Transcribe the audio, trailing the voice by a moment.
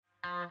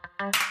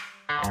So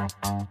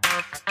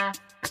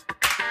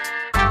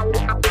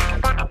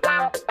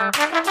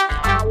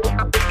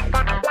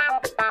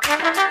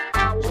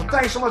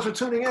thanks so much for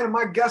tuning in. And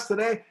my guest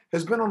today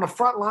has been on the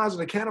front lines of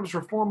the cannabis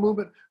reform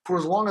movement for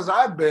as long as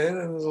I've been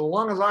and as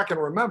long as I can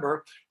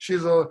remember.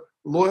 She's a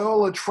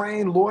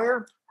Loyola-trained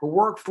lawyer who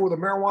worked for the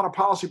Marijuana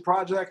Policy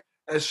Project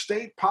as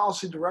state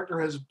policy director,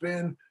 has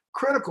been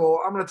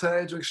critical, I'm going to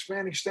tell you, to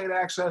expanding state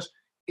access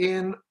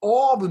in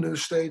all the new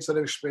states that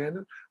have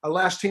expanded. I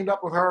last teamed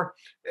up with her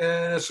in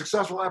a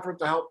successful effort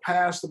to help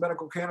pass the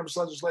medical cannabis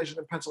legislation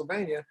in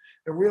Pennsylvania,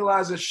 and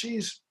realized that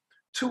she's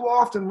too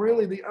often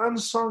really the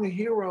unsung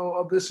hero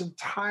of this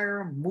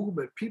entire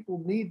movement.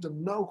 People need to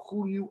know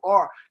who you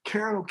are.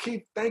 Karen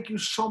O'Keefe, thank you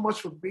so much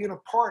for being a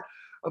part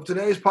of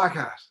today's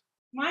podcast.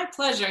 My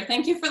pleasure.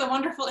 Thank you for the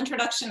wonderful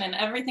introduction and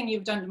everything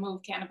you've done to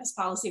move cannabis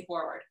policy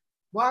forward.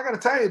 Well, I got to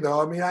tell you,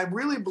 though, I mean, I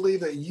really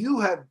believe that you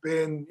have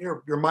been,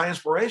 you're my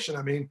inspiration.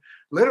 I mean,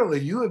 literally,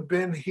 you have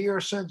been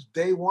here since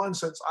day one,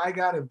 since I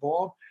got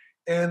involved.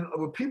 And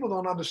what people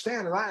don't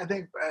understand, and I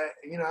think,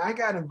 I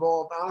got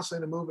involved, honestly,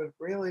 in the movement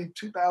really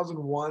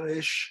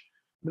 2001-ish,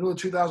 middle of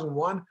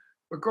 2001.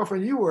 But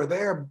girlfriend, you were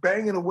there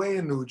banging away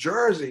in New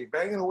Jersey,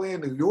 banging away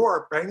in New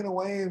York, banging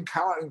away in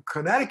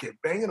Connecticut,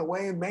 banging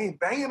away in Maine,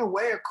 banging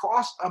away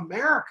across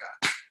America.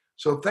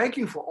 So thank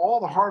you for all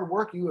the hard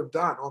work you have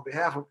done on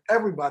behalf of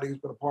everybody who's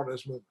been a part of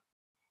this movement.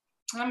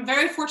 I'm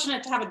very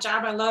fortunate to have a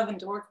job I love and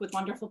to work with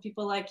wonderful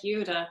people like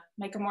you to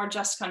make a more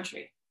just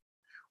country.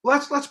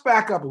 Let's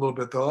back up a little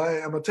bit, though.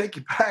 I'm going to take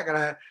you back, and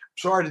I'm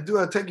sorry to do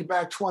it. I'll take you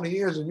back 20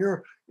 years, and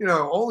you're,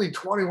 only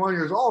 21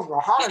 years old. So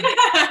hard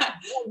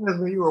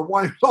when you were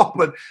 1 year old.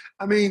 But,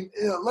 I mean,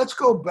 let's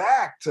go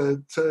back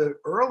to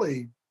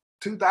early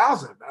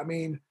 2000. I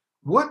mean,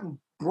 what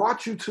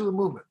brought you to the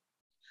movement?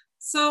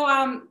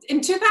 So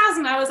in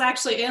 2000, I was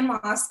actually in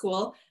law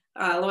school,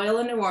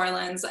 Loyola, New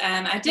Orleans,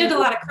 and I did a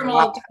lot of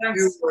criminal defense.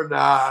 You were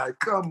not.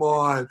 Come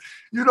on.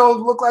 You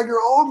don't look like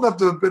you're old enough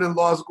to have been in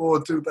law school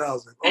in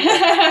 2000.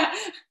 Okay.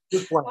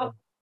 Just playing.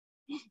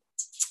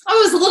 I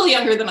was a little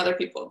younger than other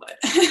people, but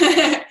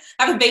I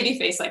have a baby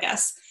face, I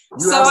guess.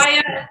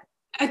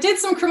 I did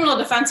some criminal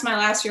defense my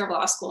last year of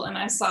law school, and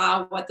I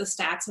saw what the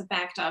stats have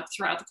backed up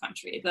throughout the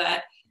country,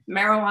 that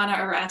marijuana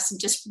arrests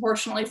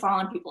disproportionately fall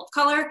on people of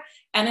color.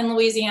 And in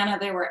Louisiana,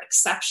 they were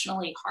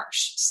exceptionally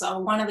harsh. So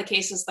one of the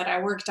cases that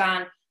I worked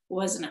on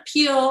was an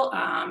appeal.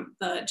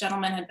 The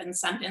gentleman had been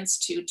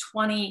sentenced to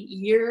 20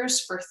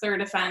 years for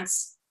third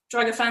offense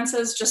drug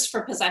offenses just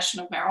for possession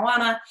of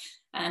marijuana.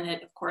 And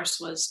it, of course,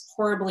 was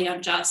horribly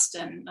unjust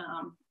and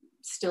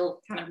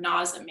still kind of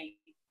gnaws at me.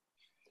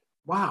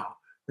 Wow.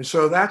 And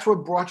so that's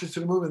what brought you to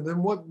the movement.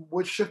 Then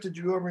what shifted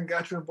you over and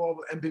got you involved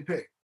with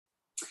MPP?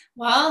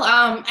 Well,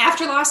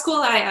 after law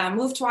school, I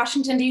moved to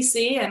Washington,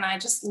 D.C., and I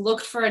just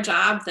looked for a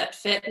job that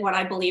fit what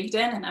I believed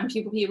in, and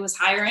MPP was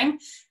hiring.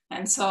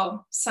 And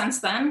so since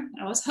then,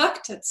 I was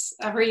hooked. It's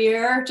every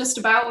year, just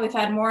about, we've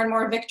had more and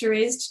more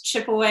victories to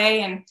chip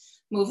away and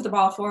move the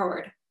ball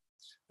forward.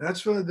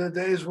 That's one of the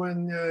days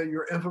when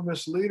your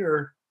infamous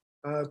leader,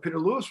 Peter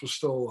Lewis, was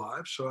still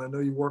alive. So I know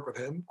you work with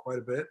him quite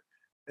a bit.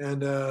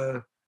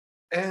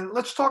 And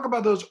let's talk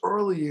about those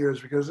early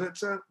years, because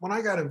it's when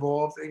I got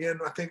involved, again,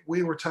 I think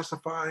we were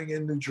testifying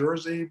in New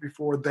Jersey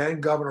before then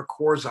Governor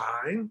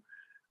Corzine.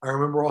 I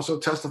remember also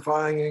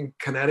testifying in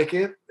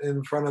Connecticut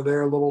in front of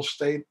their little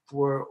state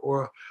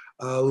or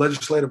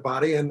legislative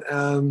body. And,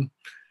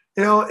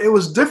 it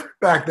was different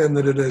back then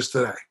than it is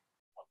today.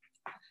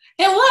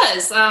 It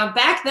was.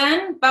 Back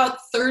then, about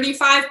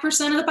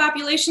 35% of the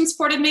population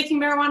supported making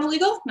marijuana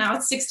legal. Now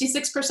it's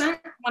 66%.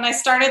 When I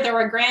started, there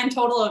were a grand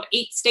total of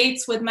 8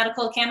 states with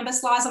medical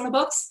cannabis laws on the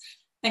books.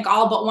 I think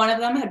all but one of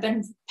them had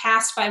been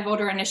passed by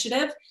voter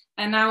initiative.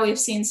 And now we've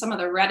seen some of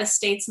the reddest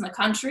states in the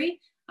country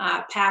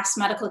pass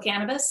medical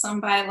cannabis,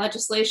 some by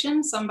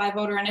legislation, some by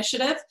voter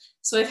initiative.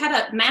 So we've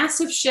had a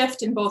massive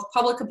shift in both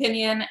public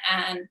opinion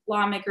and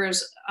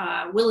lawmakers'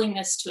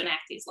 willingness to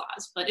enact these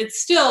laws. But it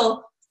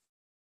still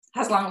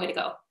has a long way to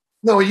go.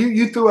 No,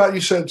 you threw out, you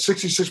said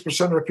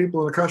 66% of the people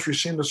in the country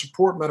seem to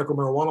support medical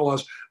marijuana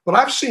laws, but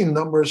I've seen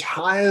numbers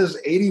high as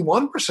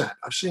 81%.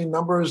 I've seen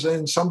numbers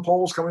in some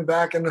polls coming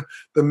back in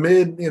the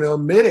mid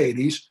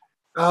 80s.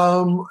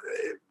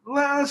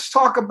 Let's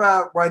talk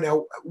about right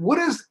now,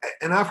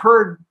 and I've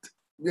heard,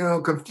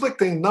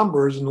 conflicting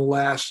numbers in the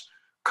last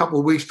couple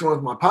of weeks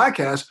doing my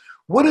podcast.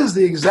 What is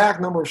the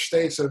exact number of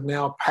states that have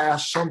now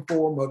passed some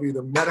form of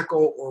either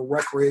medical or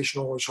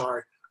recreational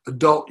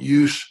adult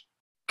use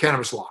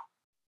cannabis law?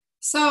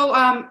 So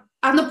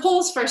on the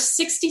polls for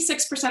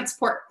 66%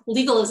 support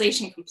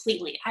legalization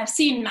completely. I've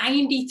seen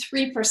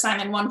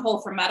 93% in one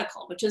poll for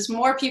medical, which is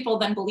more people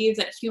than believe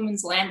that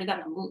humans landed on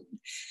the moon,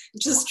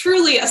 which is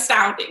truly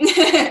astounding.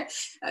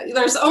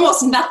 There's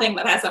almost nothing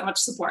that has that much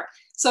support.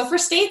 So for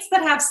states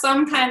that have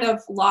some kind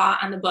of law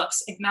on the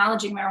books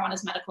acknowledging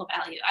marijuana's medical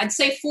value, I'd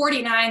say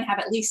 49 have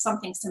at least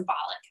something symbolic.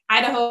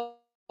 Idaho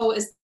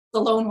is the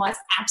lone one,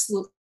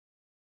 absolutely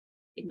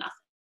nothing.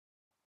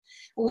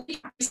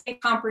 We have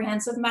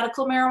comprehensive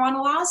medical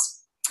marijuana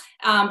laws.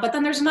 But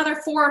then there's another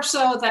 4 or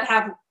so that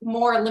have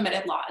more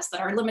limited laws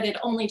that are limited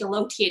only to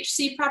low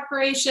THC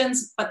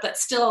preparations, but that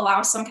still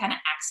allow some kind of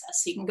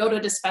access. So you can go to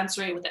a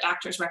dispensary with a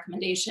doctor's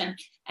recommendation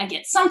and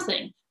get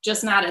something,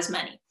 just not as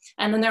many.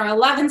 And then there are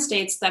 11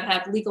 states that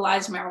have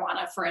legalized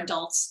marijuana for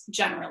adults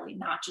generally,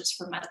 not just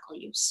for medical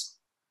use.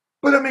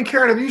 But I mean,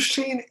 Karen, have you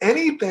seen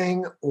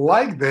anything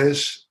like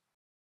this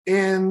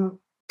in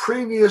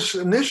previous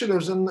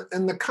initiatives in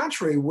the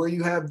country where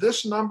you have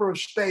this number of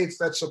states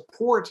that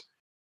support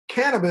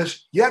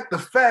cannabis, yet the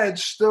Fed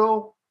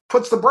still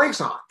puts the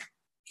brakes on?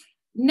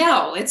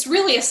 No, it's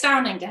really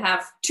astounding to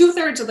have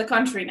 2/3 of the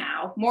country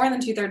now, more than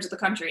 2/3 of the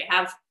country,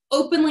 have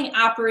openly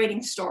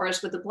operating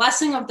stores with the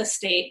blessing of the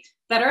state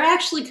that are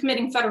actually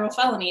committing federal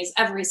felonies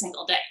every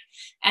single day.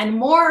 And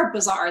more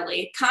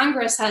bizarrely,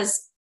 Congress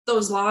has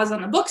those laws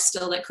on the books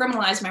still that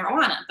criminalize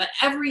marijuana. But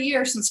every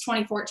year since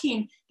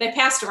 2014, they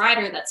passed a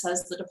rider that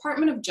says the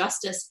Department of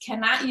Justice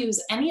cannot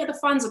use any of the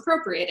funds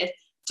appropriated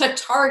to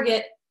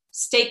target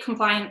state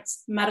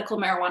compliance medical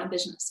marijuana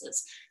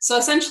businesses. So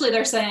essentially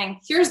they're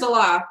saying, here's the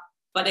law,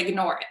 but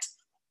ignore it.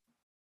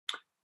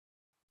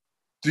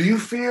 Do you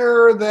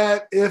fear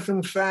that if,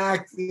 in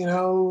fact,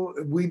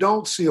 we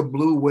don't see a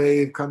blue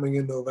wave coming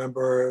in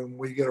November and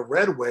we get a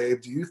red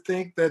wave, do you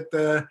think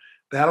that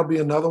that'll be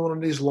another one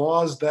of these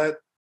laws that,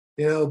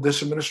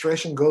 this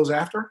administration goes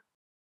after?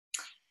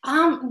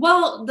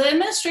 Well, the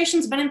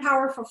administration's been in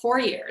power for 4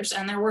 years,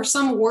 and there were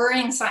some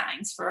worrying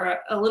signs for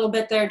a little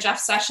bit there. Jeff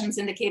Sessions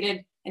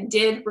indicated and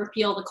did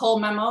repeal the Cole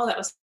memo that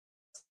was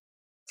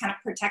kind of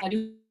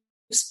protecting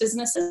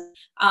businesses.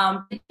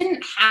 It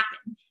didn't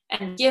happen.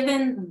 And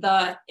given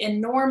the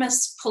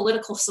enormous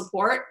political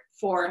support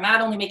for not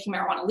only making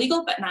marijuana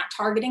legal, but not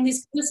targeting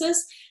these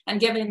businesses,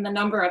 and given the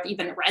number of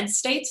even red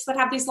states that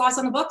have these laws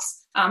on the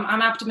books,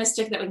 I'm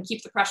optimistic that we can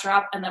keep the pressure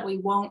up and that we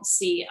won't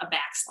see a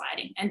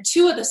backsliding. And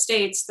 2 of the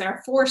states, there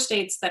are 4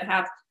 states that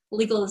have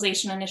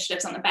legalization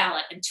initiatives on the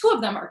ballot, and 2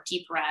 of them are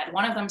deep red.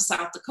 One of them is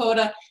South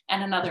Dakota,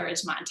 and another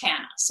is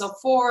Montana. So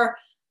for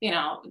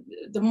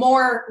the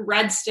more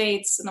red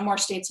states and the more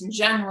states in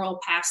general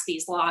pass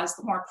these laws,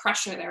 the more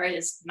pressure there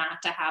is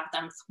not to have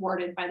them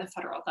thwarted by the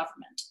federal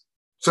government.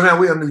 So now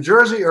we have New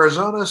Jersey,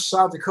 Arizona,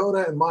 South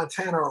Dakota, and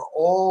Montana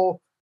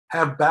all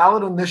have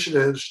ballot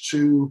initiatives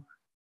to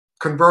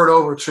convert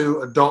over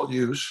to adult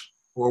use,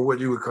 or what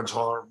you would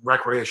consider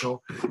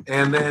recreational.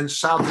 And then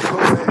South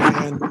Dakota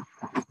and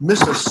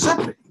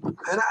Mississippi.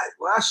 And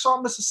when I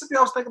saw Mississippi,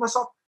 I was thinking to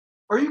myself,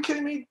 are you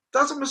kidding me?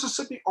 Doesn't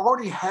Mississippi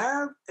already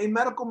have a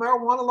medical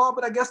marijuana law?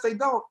 But I guess they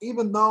don't,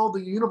 even though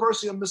the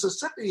University of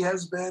Mississippi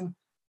has been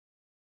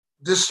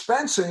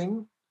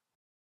dispensing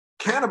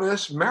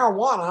cannabis,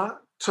 marijuana,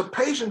 to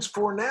patients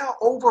for now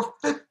over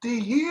 50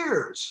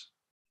 years.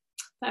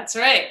 That's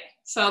right.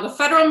 So the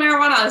federal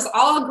marijuana is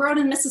all grown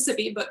in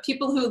Mississippi, but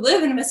people who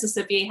live in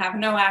Mississippi have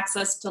no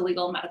access to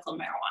legal medical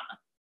marijuana.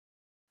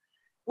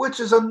 Which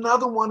is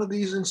another one of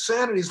these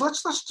insanities.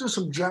 Let's do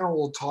some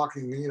general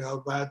talking,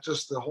 about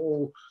just the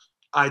whole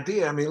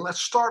idea. I mean,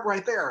 let's start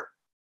right there.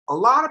 A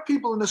lot of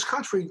people in this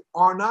country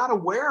are not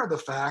aware of the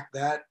fact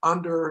that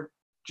under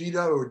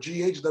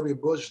G.H.W.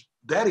 Bush,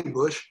 Daddy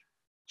Bush,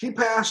 he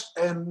passed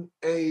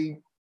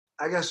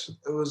I guess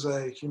it was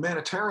a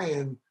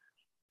humanitarian,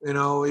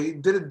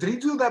 did he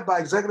do that by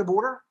executive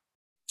order?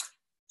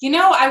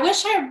 I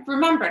wish I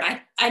remembered.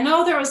 I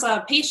know there was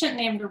a patient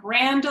named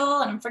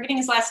Randall, and I'm forgetting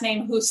his last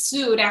name, who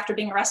sued after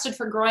being arrested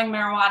for growing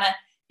marijuana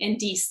in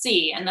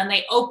DC. And then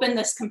they opened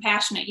this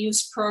compassionate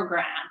use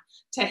program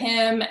to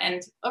him,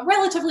 and a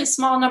relatively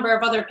small number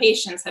of other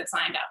patients had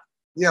signed up.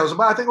 Yeah, it was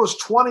I think it was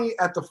 20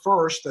 at the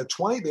first.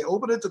 They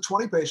opened it to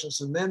 20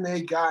 patients, and then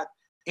they got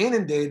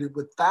inundated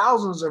with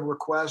thousands of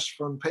requests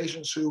from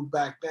patients who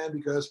back then,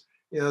 because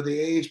the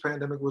AIDS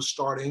pandemic was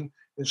starting,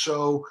 and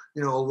so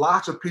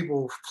lots of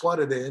people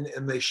flooded in,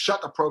 and they shut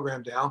the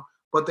program down,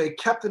 but they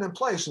kept it in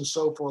place. And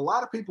so for a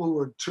lot of people who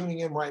are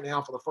tuning in right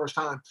now for the first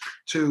time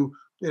to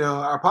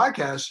our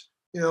podcast,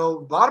 a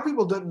lot of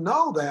people didn't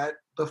know that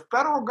the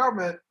federal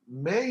government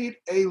made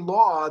a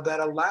law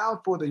that allowed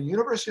for the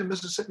University of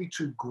Mississippi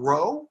to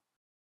grow,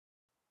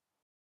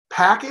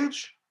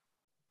 package,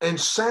 and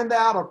send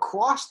out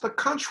across the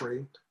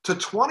country to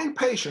 20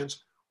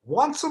 patients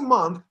once a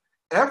month,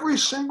 every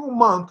single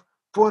month,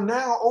 for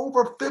now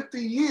over 50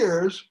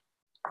 years,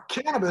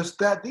 cannabis,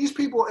 that these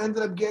people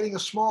ended up getting a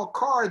small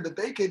card that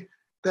they could,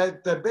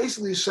 that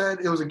basically said,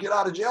 it was a get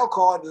out of jail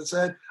card that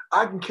said,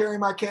 I can carry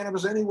my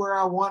cannabis anywhere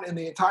I want in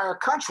the entire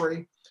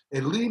country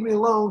and leave me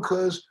alone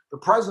because the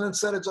president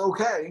said it's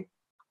okay.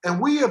 And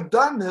we have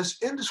done this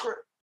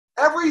indiscriminately.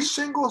 Every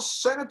single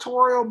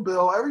senatorial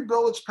bill, every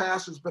bill that's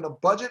passed has been a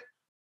budget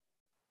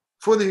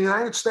for the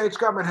United States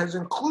government, has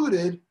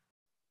included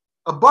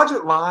a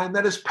budget line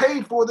that has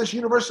paid for this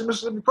University of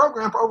Mississippi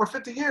program for over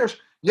 50 years.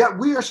 Yet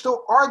we are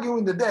still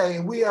arguing today,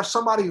 and we have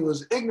somebody who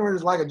is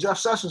ignorant, like a Jeff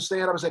Sessions,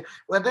 stand up and say,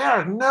 well,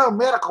 there is no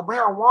medical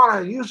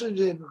marijuana usage,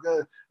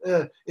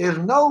 there's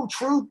no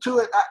truth to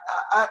it.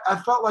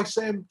 I felt like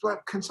saying,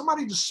 can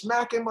somebody just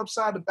smack him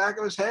upside the back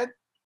of his head?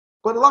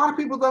 But a lot of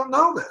people don't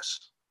know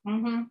this.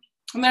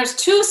 Mm-hmm. And there's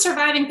 2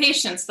 surviving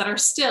patients that are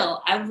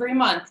still every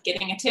month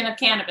getting a tin of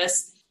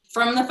cannabis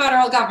from the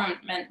federal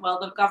government, while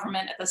the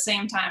government at the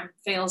same time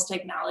fails to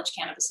acknowledge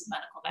cannabis'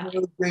 medical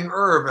value. Being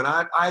herb, and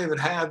I even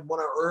had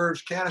one of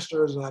Herb's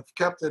canisters, and I've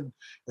kept it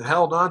and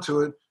held onto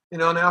it,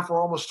 now for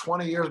almost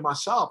 20 years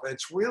myself.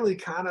 It's really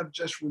kind of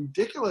just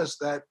ridiculous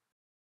that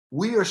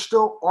we are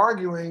still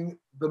arguing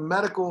the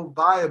medical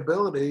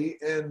viability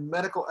and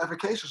medical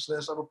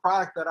efficaciousness of a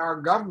product that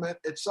our government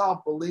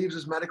itself believes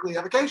is medically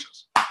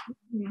efficacious.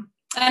 Mm-hmm.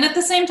 And at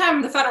the same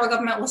time, the federal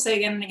government will say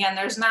again and again,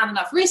 there's not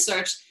enough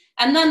research,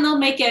 and then they'll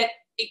make it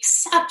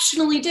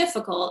exceptionally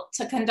difficult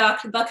to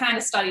conduct the kind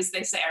of studies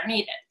they say are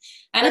needed.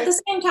 And at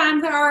the same time,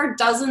 there are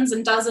dozens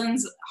and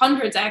dozens,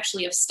 hundreds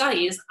actually, of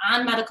studies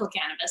on medical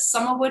cannabis,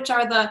 some of which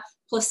are the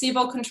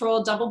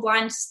placebo-controlled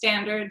double-blind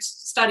standard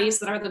studies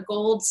that are the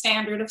gold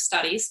standard of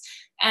studies.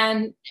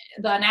 And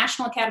the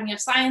National Academy of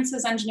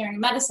Sciences, Engineering,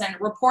 and Medicine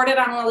reported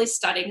on all these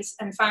studies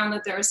and found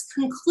that there is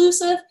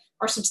conclusive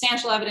or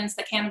substantial evidence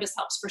that cannabis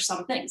helps for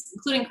some things,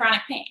 including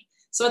chronic pain.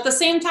 So at the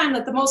same time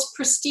that the most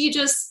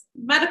prestigious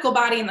medical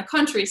body in the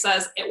country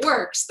says it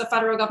works, the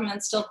federal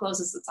government still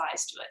closes its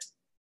eyes to it.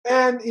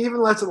 And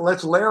even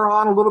let's layer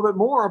on a little bit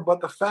more,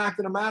 but the fact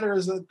of the matter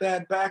is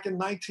that back in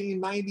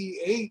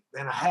 1998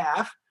 and a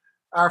half,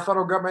 our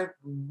federal government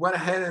went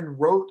ahead and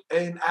wrote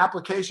an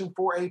application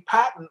for a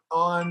patent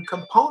on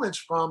components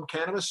from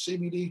cannabis,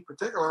 CBD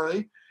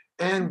particularly,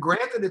 and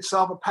granted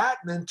itself a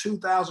patent in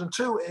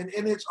 2002. And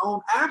in its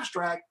own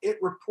abstract, it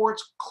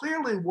reports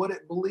clearly what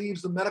it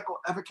believes the medical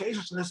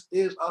efficaciousness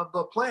is of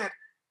the plant,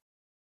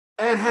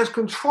 and has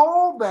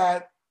controlled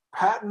that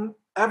patent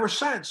ever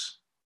since.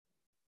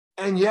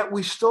 And yet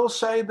we still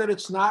say that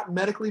it's not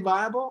medically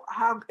viable.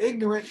 How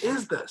ignorant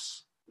is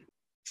this?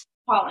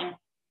 Appalling.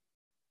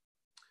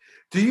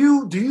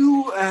 Do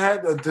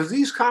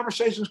these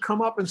conversations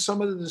come up in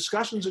some of the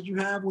discussions that you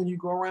have when you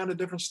go around to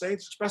different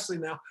states, especially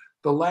now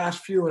the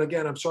last few? And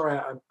again, I'm sorry,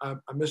 I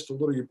missed a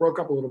little. You broke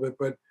up a little bit,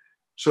 but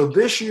so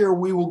this year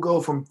we will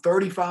go from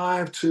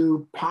 35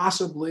 to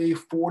possibly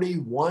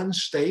 41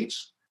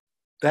 states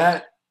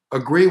that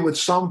agree with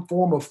some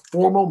form of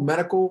formal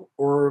medical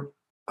or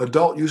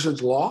adult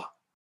usage law.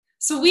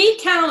 So we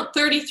count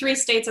 33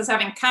 states as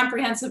having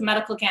comprehensive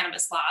medical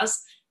cannabis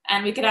laws,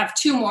 and we could have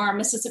 2 more,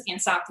 Mississippi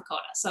and South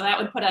Dakota. So that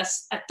would put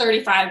us at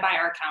 35 by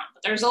our count.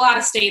 But there's a lot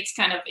of states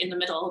kind of in the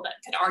middle that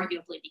could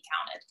arguably be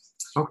counted.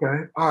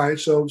 Okay. All right.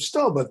 So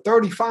still, but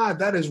 35,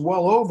 that is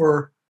well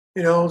over,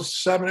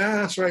 that's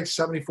right,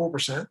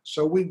 74%.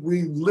 So we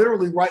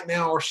literally right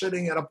now are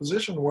sitting at a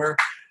position where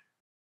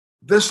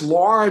this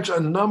large a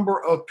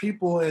number of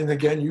people, and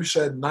again, you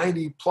said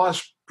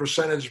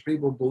 90+% of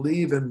people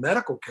believe in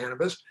medical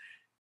cannabis,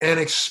 and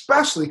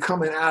especially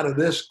coming out of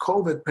this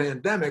COVID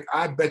pandemic,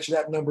 I bet you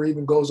that number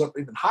even goes up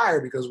even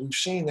higher, because we've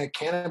seen that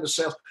cannabis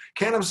has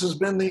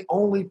been the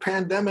only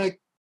pandemic,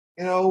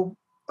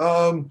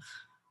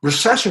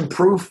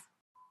 recession-proof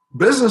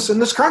business in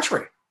this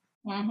country.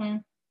 Mm-hmm.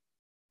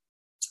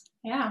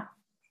 Yeah.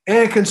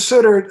 And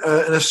considered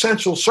an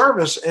essential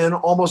service in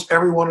almost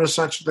every one of the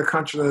states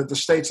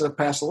that have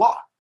passed the law.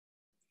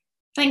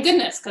 Thank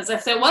goodness, because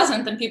if it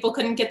wasn't, then people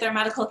couldn't get their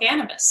medical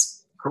cannabis.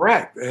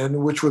 Correct,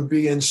 and which would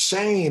be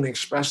insane,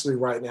 especially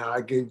right now.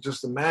 I can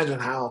just imagine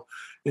how,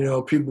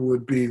 people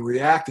would be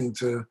reacting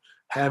to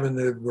having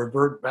to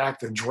revert back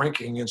to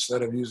drinking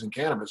instead of using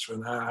cannabis.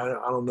 And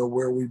I don't know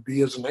where we'd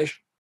be as a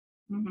nation.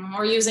 Mm-hmm.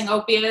 Or using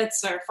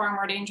opiates or far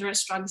more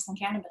dangerous drugs than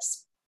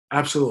cannabis.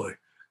 Absolutely.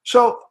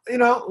 So,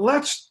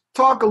 let's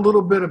talk a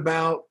little bit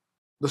about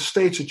the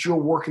states that you're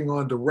working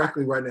on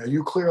directly right now.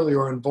 You clearly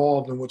are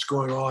involved in what's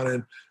going on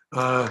in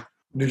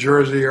New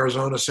Jersey,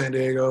 Arizona, South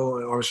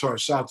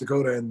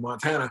Dakota, and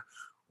Montana.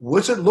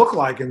 What's it look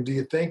like? And do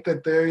you think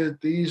that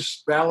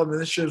these ballot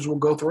initiatives will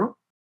go through?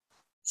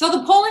 So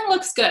the polling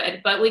looks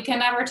good, but we can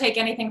never take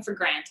anything for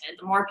granted.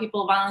 The more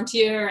people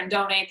volunteer and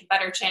donate, the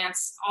better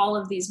chance all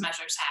of these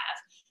measures have.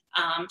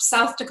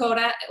 South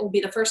Dakota, it will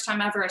be the first time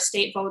ever a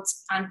state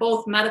votes on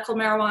both medical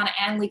marijuana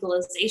and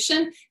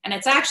legalization. And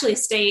it's actually a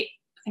state,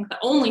 I think the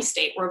only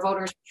state, where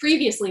voters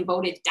previously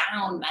voted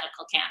down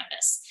medical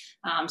cannabis.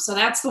 So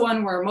that's the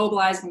one we're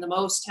mobilizing the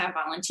most to have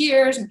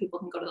volunteers, and people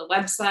can go to the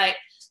website,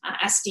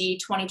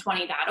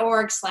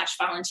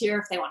 sd2020.org/volunteer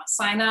if they want to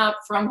sign up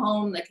from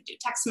home. They can do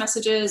text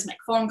messages,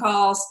 make phone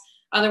calls,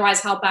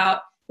 otherwise help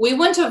out. We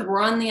wouldn't have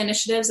run the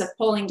initiatives if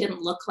polling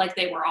didn't look like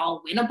they were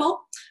all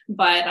winnable,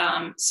 but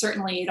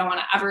certainly you don't want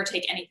to ever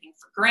take anything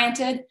for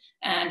granted,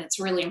 and it's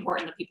really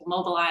important that people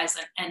mobilize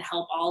and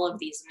help all of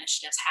these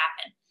initiatives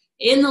happen.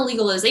 In the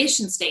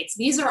legalization states,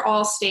 these are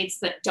all states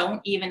that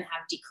don't even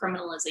have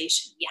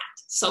decriminalization yet.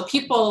 So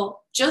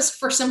people, just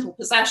for simple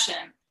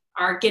possession,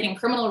 are getting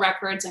criminal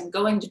records and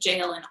going to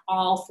jail in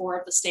all 4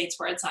 of the states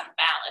where it's on the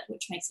ballot,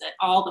 which makes it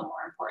all the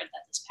more important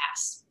that this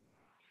pass.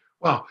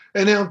 Wow.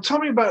 And now tell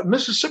me about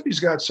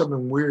Mississippi's got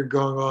something weird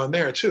going on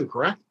there too,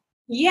 correct?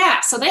 Yeah,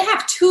 so they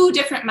have 2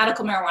 different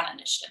medical marijuana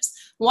initiatives.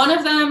 One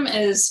of them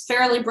is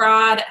fairly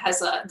broad, it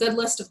has a good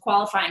list of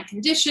qualifying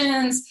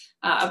conditions,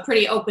 a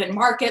pretty open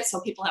market,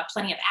 so people have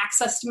plenty of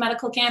access to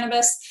medical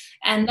cannabis.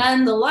 And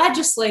then the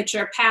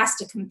legislature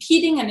passed a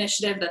competing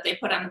initiative that they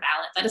put on the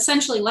ballot that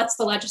essentially lets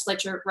the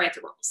legislature write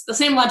the rules. The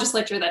same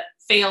legislature that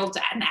failed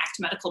to enact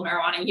medical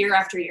marijuana year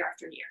after year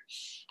after year.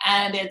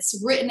 And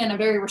it's written in a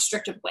very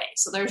restrictive way.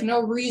 So there's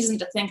no reason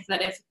to think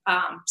that if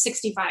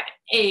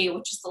 65A,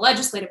 which is the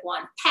legislative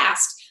one,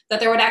 passed, that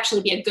there would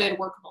actually be a good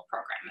workable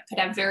program. It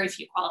could have very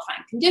few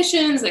qualifying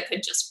conditions. It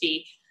could just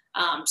be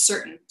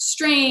certain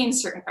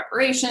strains, certain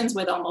preparations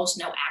with almost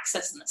no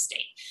access in the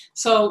state.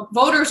 So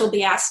voters will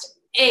be asked,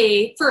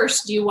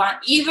 first, do you want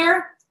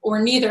either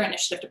or neither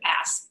initiative to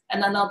pass?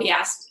 And then they'll be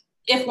asked,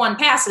 if one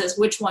passes,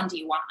 which one do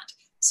you want?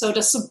 So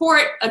to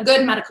support a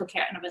good medical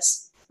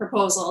cannabis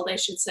proposal, they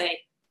should say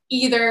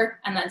either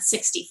and then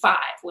 65,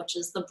 which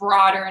is the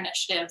broader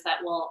initiative that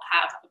will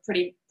have a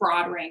pretty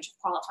broad range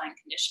of qualifying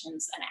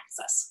conditions and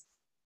access.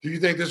 Do you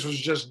think this was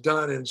just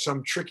done in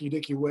some tricky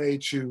dicky way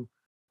to,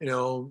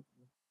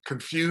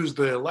 confuse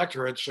the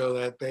electorate so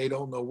that they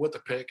don't know what to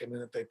pick? And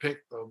then if they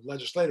pick the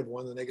legislative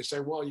one, then they can say,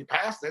 well, you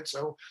passed it,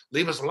 so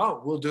leave us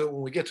alone. We'll do it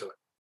when we get to it.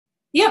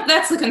 Yep,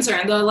 that's the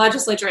concern. The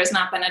legislature has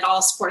not been at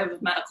all supportive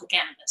of medical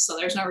cannabis, so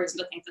there's no reason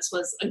to think this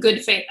was a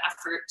good faith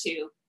effort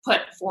to put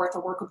forth a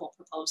workable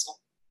proposal.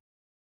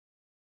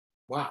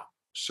 Wow.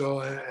 So,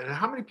 and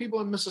how many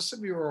people in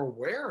Mississippi are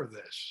aware of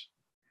this?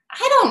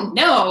 I don't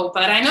know,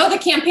 but I know the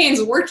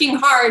campaign's working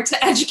hard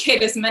to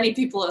educate as many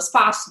people as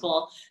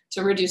possible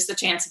to reduce the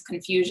chance of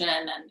confusion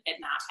and it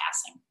not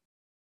passing.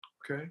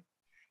 Okay.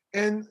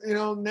 And,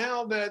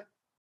 now that,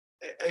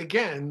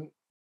 again,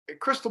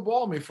 crystal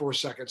ball me for a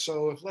second.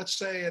 So if, let's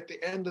say, at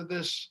the end of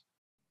this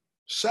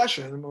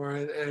session or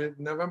at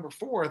November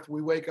 4th,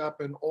 we wake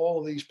up and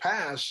all these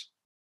pass,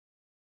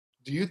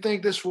 do you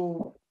think this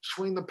will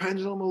swing the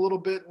pendulum a little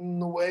bit in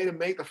the way to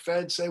make the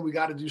Fed say we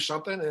got to do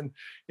something? And,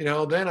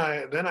 then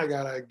I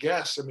got to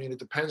guess. I mean, it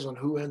depends on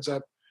who ends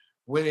up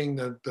winning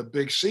the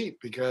big seat,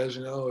 because,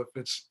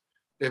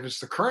 if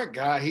it's the current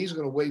guy, he's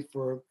going to wait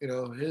for,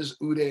 his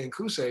Uday and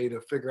Kusei to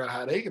figure out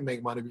how they can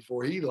make money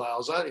before he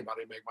allows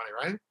anybody to make money,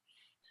 right?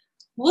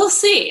 We'll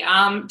see.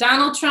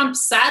 Donald Trump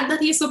said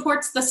that he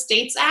supports the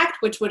States Act,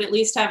 which would at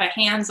least have a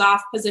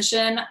hands-off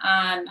position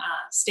on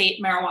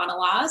state marijuana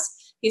laws.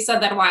 He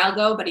said that a while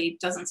ago, but he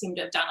doesn't seem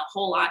to have done a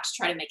whole lot to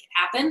try to make it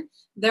happen.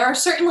 There are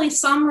certainly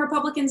some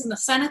Republicans in the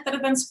Senate that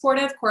have been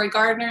supportive. Cory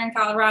Gardner in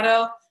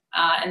Colorado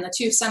and the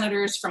two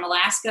senators from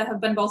Alaska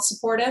have been both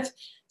supportive.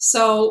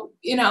 So,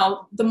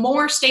 the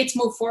more states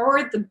move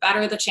forward, the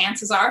better the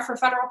chances are for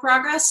federal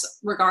progress,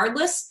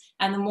 regardless.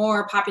 And the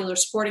more popular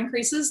support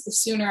increases, the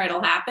sooner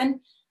it'll happen.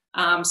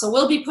 So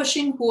we'll be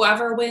pushing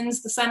whoever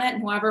wins the Senate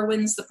and whoever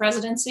wins the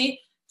presidency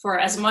for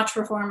as much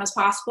reform as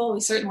possible. We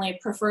certainly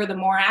prefer the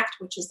MORE Act,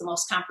 which is the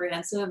most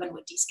comprehensive and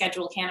would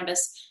deschedule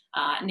cannabis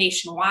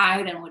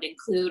nationwide and would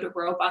include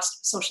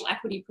robust social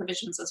equity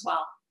provisions as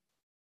well.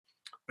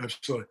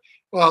 Absolutely.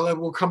 Well, then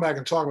we'll come back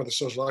and talk about the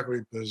social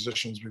equity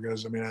positions,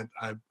 because,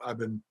 I've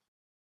been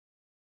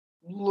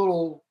a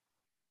little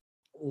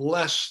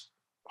less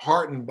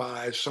heartened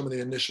by some of the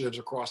initiatives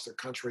across the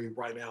country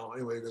right now.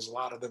 Anyway, because a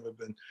lot of them have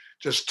been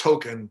just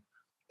token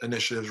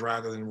initiatives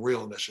rather than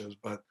real initiatives.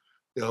 But,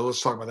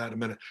 let's talk about that in a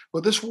minute.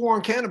 But this war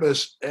on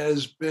cannabis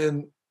has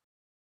been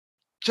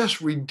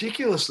just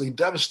ridiculously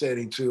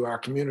devastating to our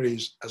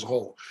communities as a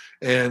whole.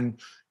 And,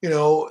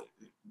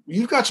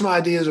 you've got some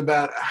ideas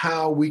about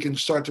how we can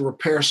start to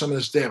repair some of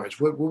this damage.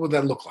 What would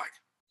that look like?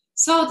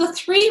 So the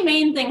three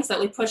main things that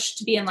we push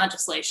to be in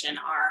legislation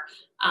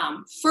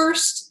are,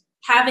 first,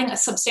 having a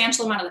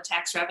substantial amount of the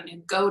tax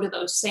revenue go to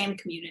those same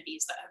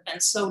communities that have been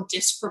so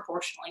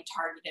disproportionately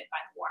targeted by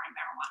the war on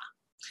marijuana.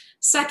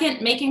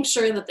 Second, making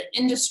sure that the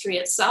industry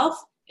itself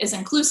is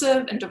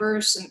inclusive and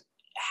diverse and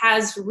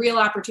has real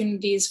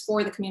opportunities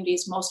for the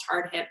communities most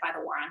hard hit by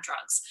the war on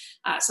drugs.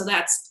 So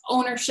that's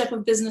ownership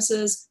of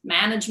businesses,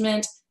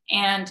 management,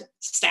 and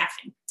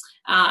staffing.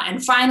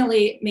 And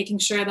finally, making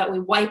sure that we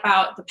wipe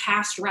out the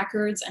past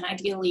records and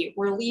ideally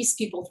release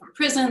people from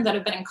prison that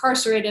have been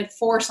incarcerated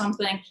for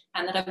something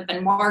and that have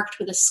been marked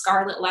with a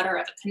scarlet letter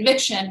of a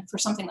conviction for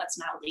something that's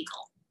now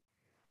legal.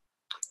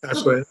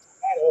 That's right.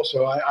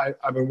 Also,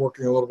 I've been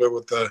working a little bit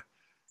with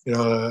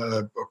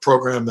a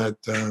program that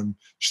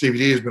Stevie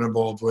D has been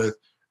involved with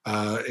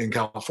in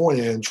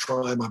California, and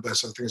trying my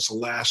best. I think it's the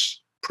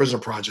last prison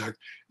project,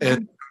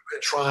 and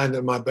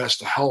trying my best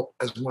to help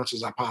as much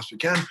as I possibly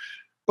can.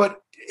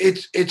 But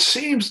it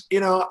seems,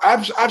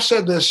 I've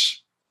said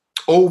this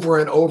over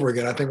and over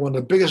again. I think one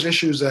of the biggest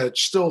issues that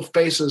still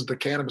faces the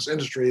cannabis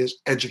industry is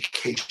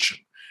education.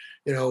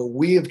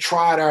 We have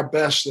tried our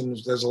best, and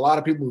there's a lot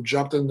of people who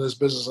jumped into this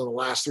business in the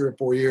last 3 or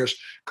 4 years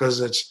because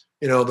it's,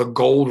 the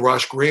gold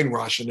rush, green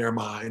rush in their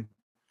mind,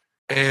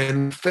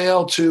 and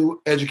failed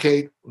to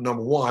educate,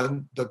 number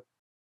one, the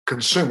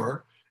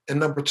consumer, and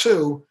number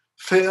two,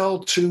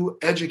 failed to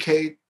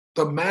educate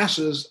the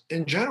masses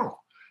in general.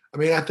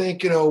 I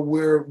think,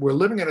 we're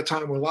living at a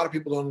time where a lot of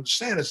people don't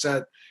understand is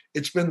that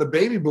it's been the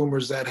baby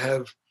boomers that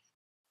have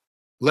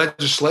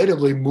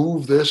legislatively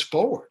moved this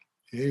forward.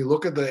 You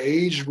look at the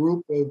age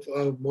group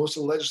of most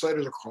of the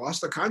legislators across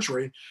the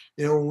country.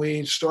 When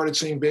we started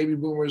seeing baby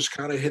boomers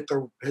kind of hit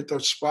the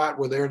spot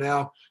where they're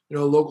now,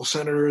 local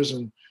senators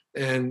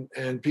and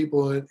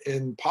people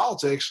in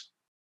politics,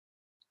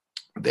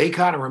 they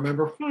kind of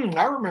remember.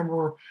 I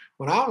remember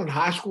when I was in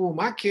high school,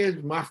 my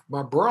kids, my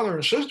brother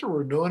and sister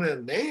were doing it,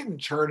 and they didn't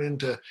turn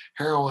into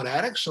heroin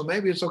addicts. So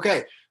maybe it's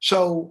okay.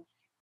 So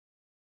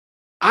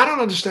I don't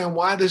understand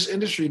why this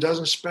industry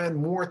doesn't spend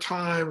more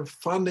time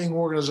funding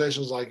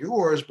organizations like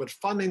yours, but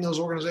funding those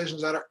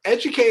organizations that are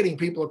educating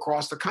people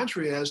across the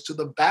country as to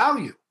the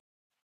value.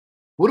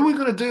 What are we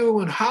going to do,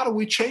 and how do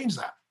we change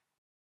that?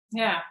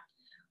 Yeah.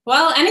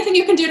 Well, anything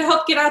you can do to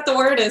help get out the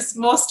word is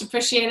most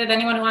appreciated.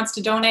 Anyone who wants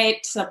to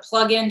donate, to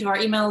plug into our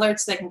email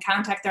alerts, they can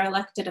contact their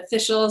elected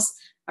officials.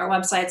 Our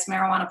website's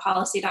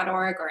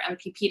marijuanapolicy.org or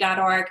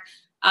mpp.org.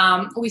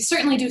 We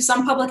certainly do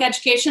some public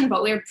education,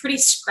 but we're a pretty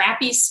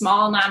scrappy,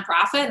 small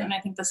nonprofit, and I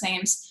think the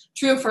same's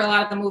true for a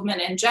lot of the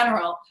movement in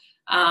general.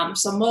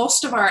 So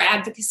most of our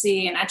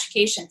advocacy and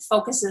education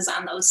focuses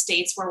on those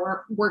states where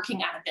we're working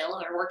on a bill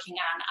or working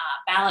on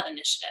a ballot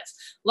initiative.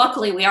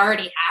 Luckily, we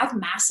already have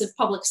massive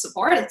public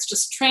support. It's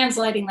just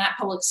translating that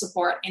public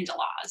support into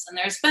laws. And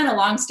there's been a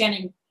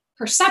longstanding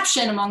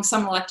perception among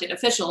some elected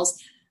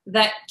officials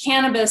that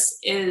cannabis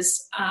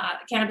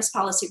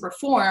policy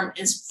reform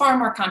is far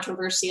more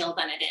controversial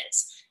than it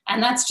is.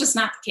 And that's just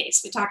not the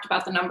case. We talked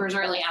about the numbers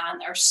early on.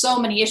 There are so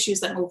many issues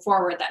that move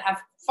forward that have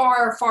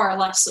far, far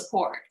less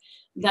support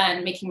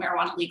than making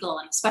marijuana legal,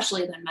 and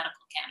especially than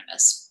medical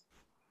cannabis.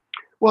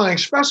 Well,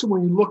 especially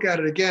when you look at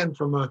it again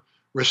from a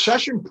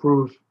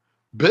recession-proof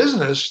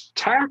business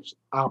tax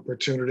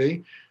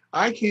opportunity,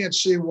 I can't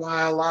see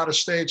why a lot of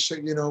states,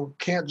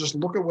 can't just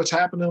look at what's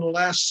happened in the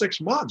last 6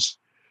 months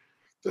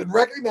and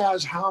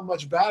recognize how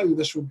much value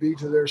this would be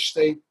to their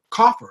state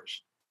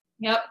coffers.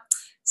 Yep.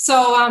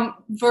 So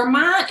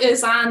Vermont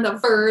is on the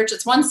verge.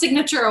 It's one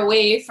signature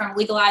away from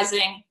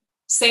legalizing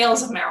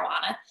sales of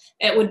marijuana.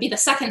 It would be the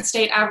second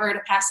state ever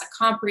to pass a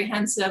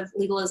comprehensive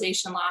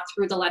legalization law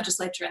through the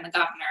legislature and the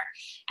governor.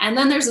 And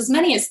then there's as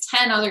many as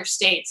 10 other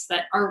states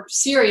that are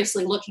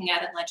seriously looking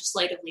at it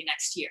legislatively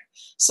next year.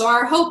 So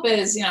our hope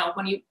is,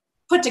 when you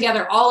put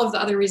together all of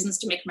the other reasons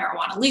to make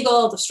marijuana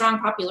legal, the strong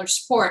popular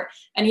support,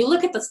 and you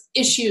look at the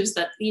issues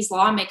that these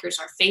lawmakers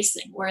are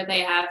facing, where they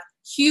have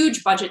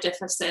huge budget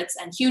deficits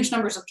and huge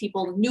numbers of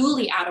people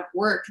newly out of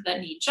work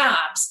that need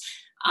jobs,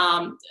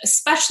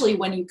 especially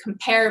when you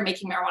compare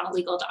making marijuana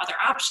legal to other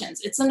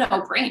options, it's a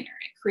no-brainer.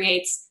 It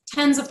creates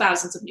tens of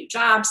thousands of new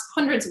jobs,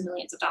 hundreds of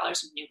millions of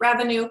dollars of new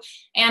revenue,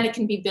 and it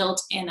can be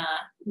built in a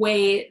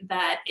way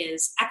that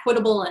is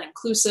equitable and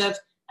inclusive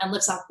and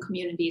lifts up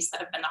communities that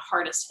have been the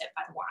hardest hit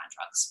by the war on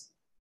drugs.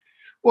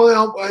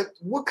 Well,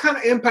 what kind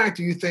of impact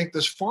do you think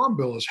this farm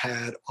bill has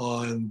had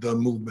on the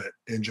movement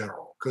in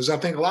general? Because I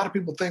think a lot of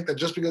people think that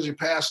just because you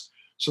passed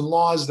some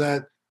laws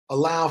that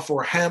allow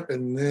for hemp,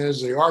 and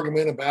there's the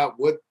argument about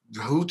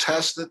who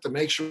tests it to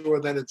make sure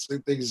that it's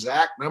the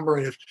exact number,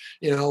 and if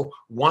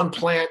one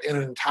plant in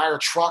an entire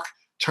truck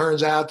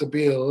turns out to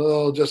be a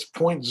little just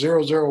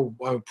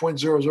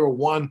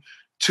 0.001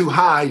 too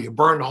high, you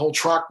burn the whole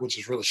truck, which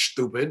is really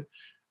stupid.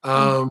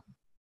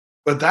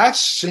 But that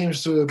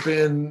seems to have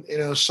been,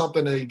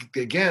 something that,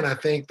 again, I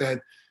think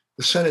that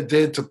the Senate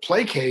did to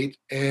placate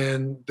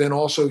and then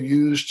also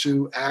used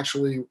to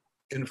actually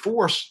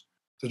enforce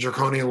the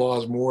draconian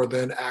laws more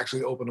than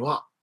actually open them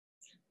up.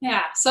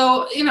 Yeah.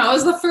 So, it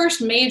was the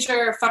first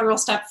major federal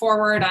step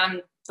forward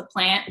on the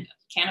plant,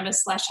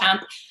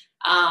 cannabis/hemp.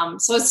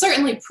 So it's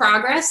certainly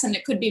progress, and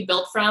it could be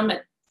built from.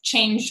 It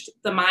changed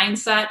the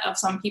mindset of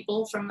some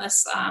people from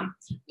this.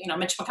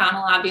 Mitch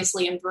McConnell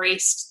obviously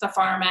embraced the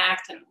Farm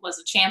Act and was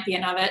a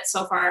champion of it.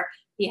 So far,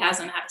 he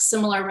hasn't had a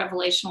similar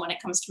revelation when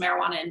it comes to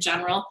marijuana in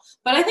general.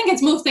 But I think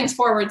it's moved things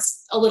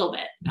forwards a little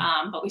bit.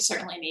 But we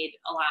certainly need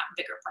a lot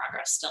bigger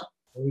progress still.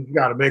 He's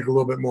got to make a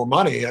little bit more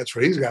money. That's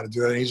what he's got to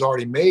do. And he's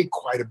already made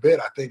quite a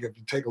bit. I think if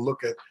you take a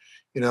look at,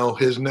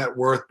 his net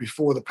worth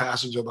before the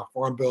passage of the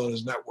Farm Bill and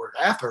his net worth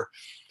after,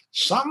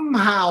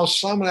 somehow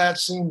some of that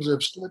seems to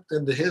have slipped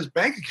into his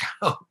bank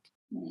account.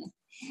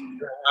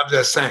 I'm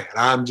just saying.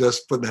 I'm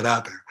just putting that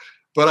out there.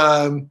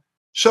 But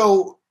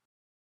so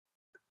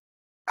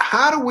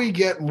how do we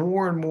get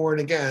more and more,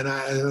 and again,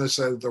 it's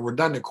a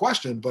redundant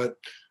question, but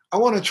I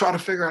want to try to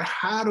figure out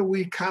how do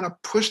we kind of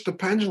push the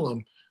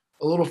pendulum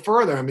a little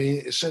further. I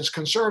mean, since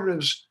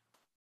conservatives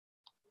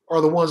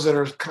are the ones that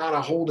are kind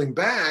of holding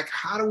back,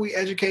 how do we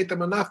educate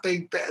them enough?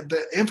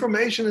 The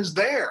information is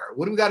there.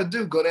 What do we got to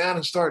do? Go down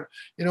and start,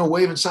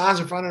 waving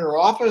signs in front of their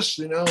office,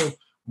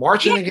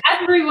 marching again?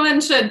 Everyone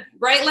should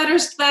write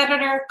letters to the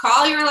editor,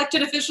 call your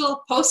elected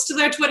official, post to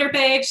their Twitter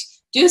page,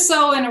 do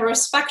so in a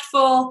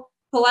respectful,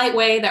 polite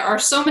way. There are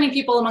so many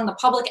people among the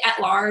public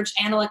at large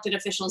and elected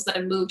officials that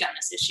have moved on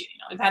this issue.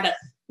 We've had a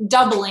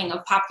doubling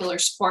of popular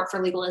support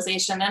for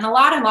legalization, and a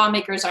lot of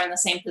lawmakers are in the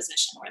same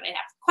position where they have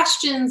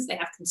questions, they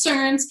have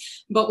concerns,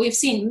 but we've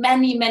seen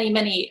many, many,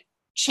 many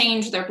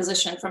change their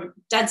position from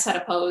dead set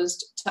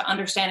opposed to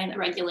understanding that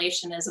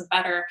regulation is a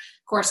better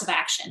course of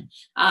action.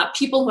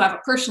 People who have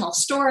a personal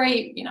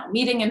story,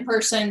 meeting in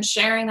person,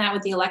 sharing that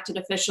with the elected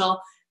official,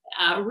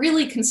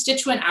 really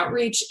constituent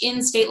outreach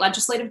in state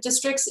legislative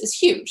districts is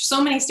huge.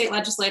 So many state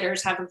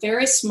legislators have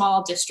very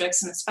small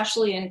districts, and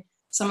especially in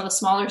some of the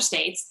smaller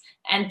states,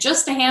 and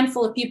just a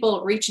handful of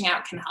people reaching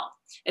out can help.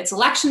 It's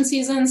election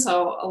season,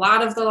 so a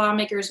lot of the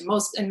lawmakers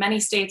in many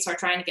states are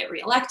trying to get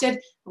reelected.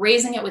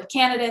 Raising it with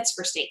candidates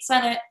for state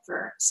senate,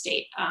 for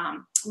state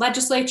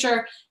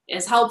legislature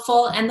is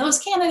helpful. And those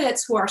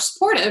candidates who are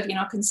supportive,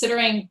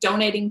 considering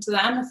donating to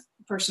them if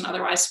a person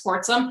otherwise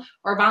supports them,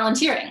 or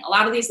volunteering. A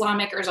lot of these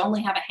lawmakers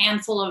only have a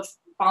handful of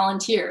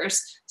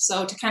volunteers.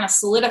 So to kind of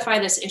solidify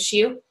this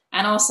issue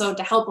and also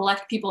to help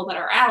elect people that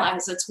are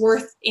allies, it's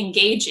worth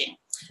engaging.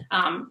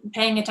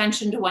 Paying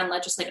attention to when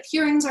legislative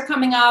hearings are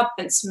coming up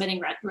and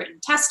submitting written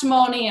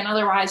testimony, and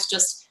otherwise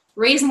just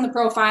raising the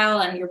profile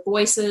and your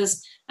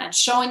voices and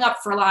showing up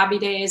for lobby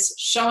days,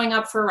 showing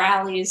up for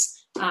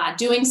rallies,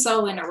 doing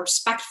so in a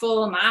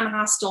respectful,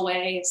 non-hostile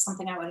way is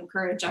something I would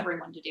encourage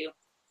everyone to do.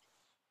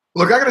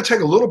 Look, I got to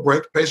take a little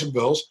break to pay some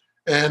bills.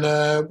 And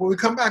when we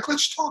come back,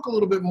 let's talk a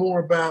little bit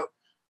more about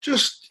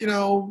just,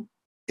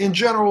 in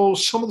general,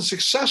 some of the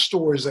success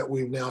stories that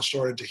we've now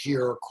started to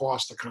hear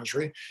across the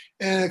country.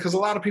 And because a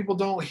lot of people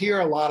don't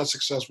hear a lot of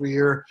success. We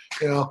hear,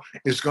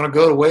 it's going to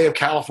go the way of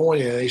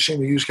California. They seem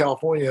to use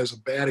California as a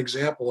bad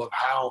example of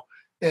how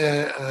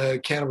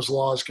cannabis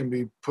laws can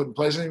be put in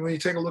place. And when you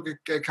take a look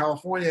at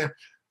California,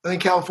 I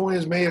think California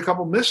has made a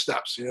couple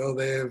missteps.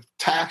 They've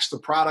taxed the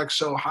product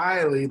so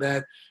highly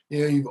that,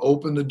 you've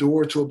opened the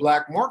door to a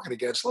black market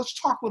again. So let's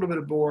talk a little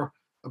bit more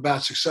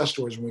about success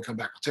stories when we come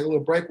back. We'll take a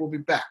little break. We'll be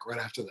back right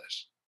after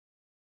this.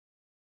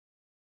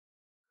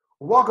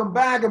 Welcome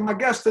back, and my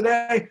guest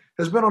today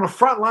has been on the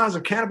front lines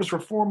of cannabis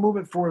reform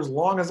movement for as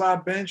long as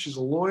I've been. She's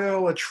a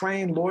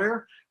Loyola-trained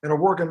lawyer, and her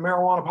work in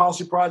marijuana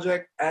policy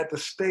project at the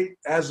state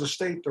as the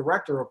state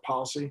director of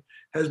policy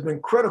has been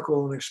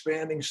critical in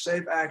expanding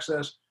safe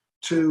access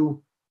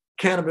to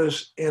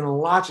cannabis in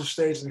lots of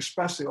states, and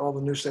especially all the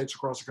new states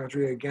across the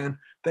country. Again,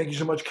 thank you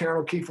so much, Karen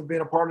O'Keefe, for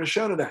being a part of the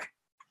show today.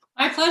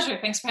 My pleasure.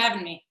 Thanks for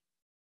having me.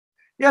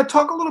 Yeah,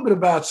 talk a little bit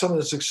about some of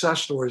the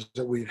success stories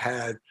that we've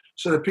had,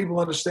 so that people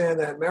understand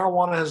that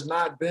marijuana has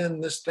not been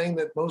this thing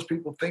that most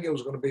people think it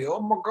was going to be. Oh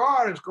my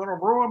God, it's going to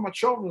ruin my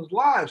children's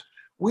lives.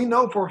 We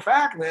know for a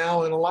fact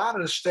now in a lot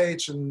of the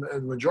states and the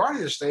majority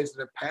of the states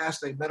that have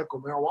passed a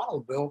medical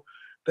marijuana bill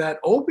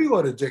that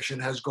opioid addiction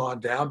has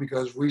gone down,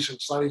 because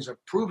recent studies have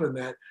proven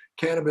that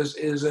cannabis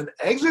is an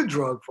exit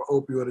drug for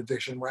opioid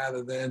addiction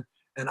rather than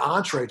an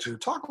entree to.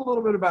 Talk a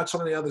little bit about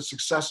some of the other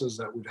successes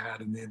that we've had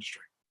in the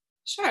industry.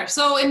 Sure.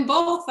 So in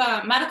both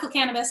medical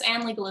cannabis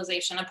and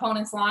legalization,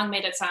 opponents long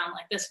made it sound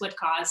like this would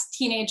cause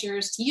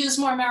teenagers to use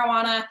more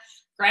marijuana,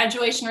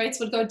 graduation rates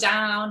would go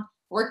down,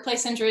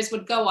 workplace injuries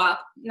would go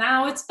up.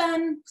 Now it's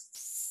been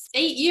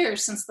 8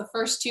 years since the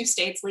first 2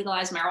 states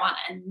legalized marijuana,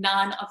 and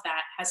none of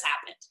that has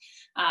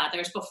happened.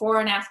 There's before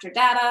and after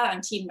data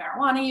on teen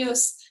marijuana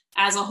use.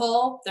 As a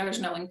whole,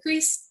 there's no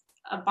increase.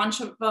 A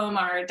bunch of them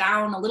are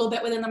down a little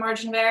bit within the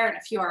margin of error, and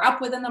a few are up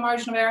within the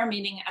margin of error,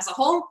 meaning as a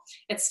whole,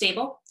 it's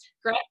stable.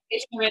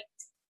 Graduation rates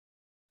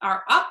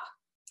are up,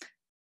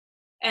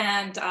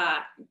 and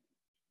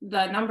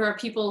the number of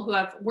people who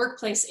have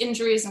workplace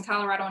injuries in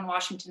Colorado and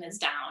Washington is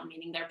down,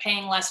 meaning they're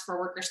paying less for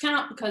workers'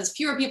 comp because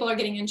fewer people are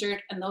getting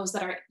injured, and those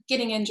that are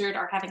getting injured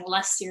are having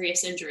less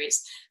serious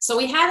injuries. So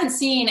we haven't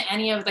seen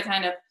any of the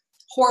kind of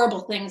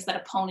horrible things that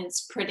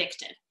opponents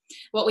predicted.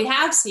 What we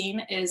have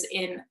seen is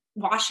in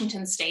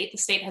Washington state, the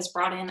state has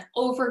brought in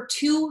over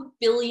 $2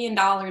 billion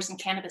in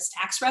cannabis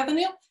tax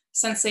revenue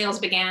since sales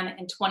began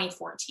in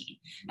 2014.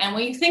 And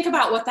when you think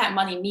about what that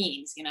money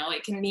means,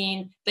 it can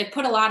mean they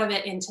put a lot of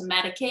it into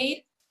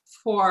Medicaid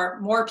for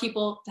more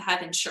people to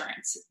have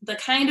insurance. The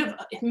kind of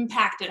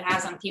impact it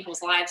has on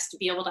people's lives to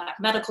be able to have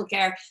medical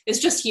care is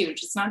just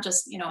huge. It's not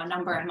just, a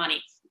number of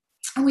money.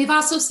 And we've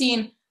also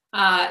seen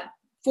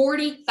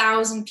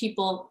 40,000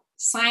 people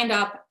signed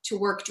up to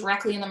work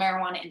directly in the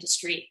marijuana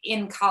industry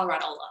in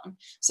Colorado alone.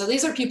 So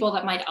these are people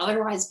that might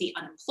otherwise be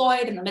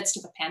unemployed in the midst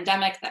of a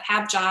pandemic, that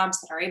have jobs,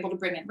 that are able to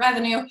bring in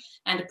revenue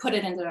and to put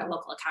it into their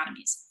local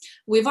economies.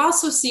 We've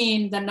also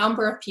seen the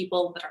number of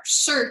people that are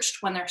searched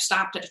when they're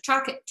stopped at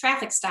a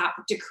traffic stop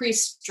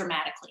decrease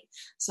dramatically.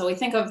 So we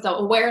think of the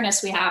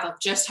awareness we have of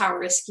just how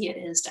risky it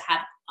is to have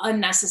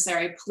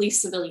unnecessary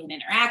police-civilian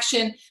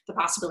interaction, the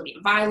possibility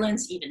of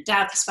violence, even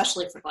death,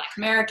 especially for Black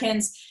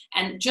Americans,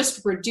 and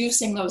just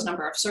reducing those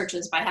number of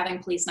searches by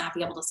having police not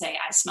be able to say,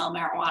 I smell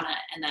marijuana,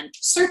 and then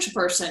search a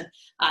person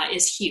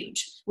is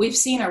huge. We've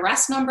seen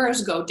arrest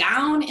numbers go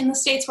down in the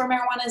states where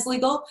marijuana is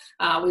legal.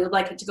 We would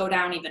like it to go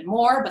down even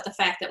more, but the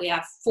fact that we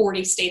have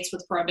 40 states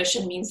with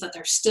prohibition means that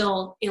there's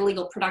still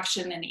illegal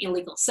production and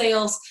illegal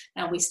sales,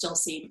 and we still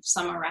see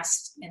some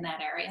arrests in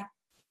that area.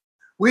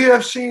 We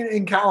have seen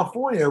in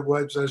California,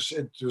 which is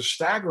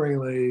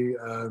staggeringly,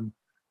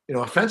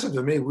 offensive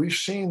to me. We've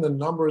seen the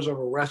numbers of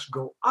arrests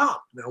go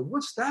up. Now,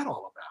 what's that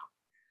all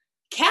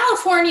about?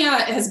 California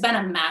has been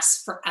a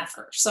mess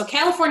forever. So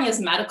California's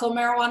medical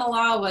marijuana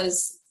law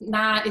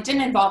it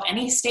didn't involve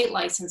any state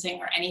licensing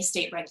or any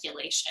state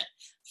regulation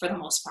for the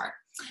most part.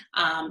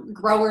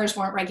 Growers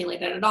weren't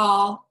regulated at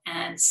all,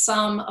 and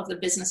some of the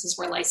businesses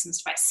were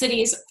licensed by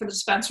cities for the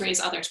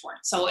dispensaries, others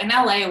weren't. So in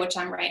LA, which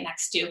I'm right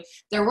next to,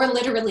 there were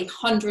literally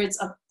hundreds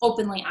of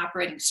openly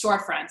operating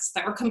storefronts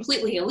that were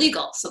completely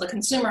illegal. So the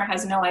consumer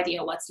has no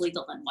idea what's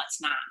legal and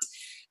what's not.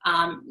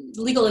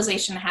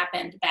 Legalization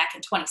happened back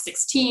in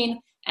 2016,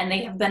 and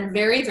they have been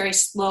very, very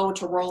slow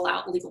to roll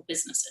out legal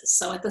businesses.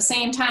 So at the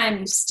same time,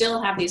 you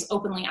still have these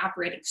openly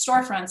operating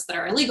storefronts that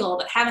are illegal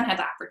that haven't had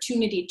the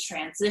opportunity to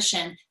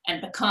transition and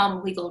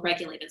become legal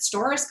regulated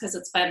stores because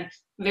it's been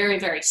very,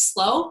 very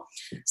slow.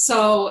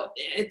 So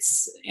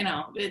it's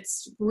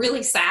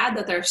really sad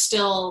that there's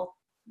still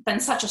been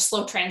such a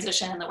slow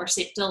transition and that we're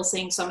still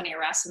seeing so many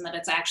arrests and that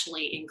it's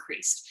actually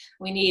increased.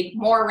 We need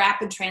more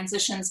rapid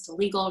transitions to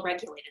legal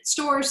regulated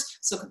stores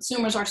so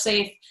consumers are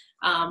safe.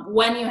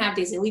 When you have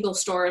these illegal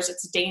stores,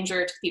 it's a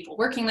danger to people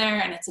working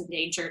there and it's a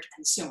danger to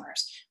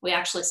consumers. We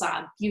actually saw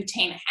a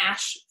butane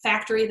hash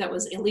factory that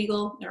was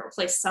illegal. There were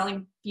places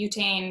selling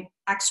butane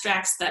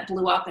extracts that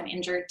blew up and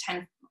injured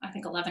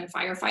 11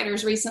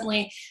 firefighters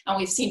recently. And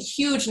we've seen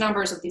huge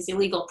numbers of these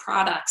illegal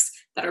products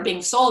that are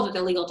being sold at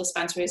illegal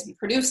dispensaries and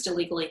produced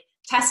illegally,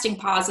 testing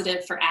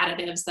positive for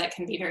additives that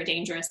can be very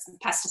dangerous and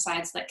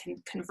pesticides that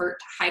can convert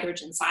to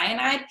hydrogen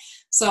cyanide.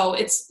 So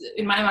it's,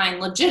 in my mind,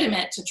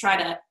 legitimate to try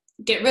to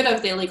get rid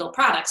of the illegal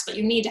products, but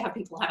you need to have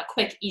people have a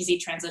quick, easy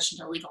transition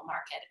to the legal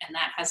market, and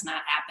that has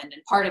not happened.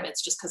 And part of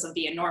it's just because of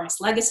the enormous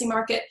legacy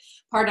market.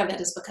 Part of it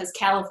is because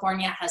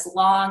California has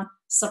long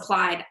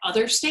supplied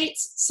other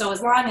states. So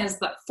as long as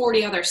the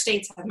 40 other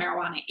states have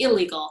marijuana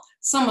illegal,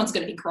 someone's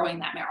going to be growing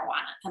that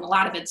marijuana. And a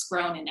lot of it's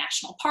grown in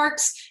national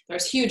parks.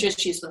 There's huge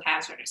issues with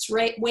hazardous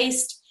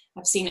waste.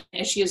 I've seen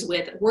issues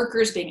with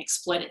workers being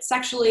exploited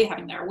sexually,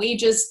 having their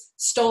wages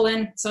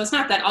stolen. So it's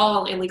not that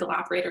all illegal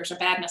operators are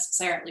bad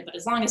necessarily, but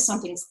as long as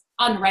something's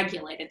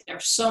unregulated, there are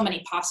so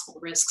many possible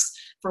risks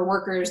for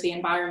workers, the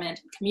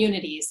environment, and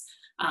communities.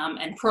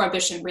 And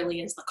prohibition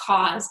really is the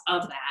cause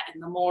of that.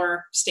 And the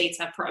more states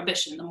have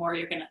prohibition, the more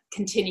you're going to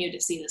continue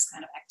to see this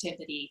kind of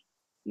activity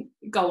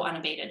go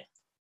unabated.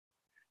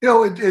 You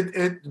know,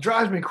 it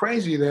drives me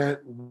crazy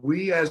that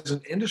we as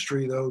an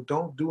industry, though,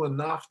 don't do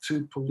enough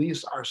to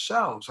police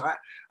ourselves.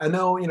 I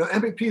know,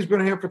 MPP has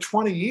been here for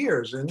 20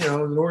 years, and,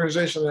 an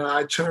organization that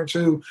I turn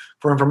to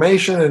for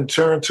information and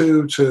turn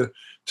to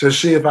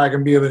see if I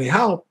can be of any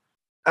help.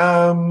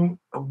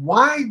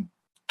 Why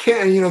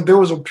can't, there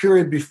was a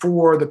period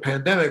before the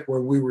pandemic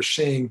where we were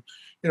seeing,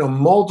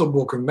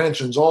 multiple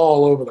conventions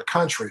all over the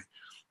country.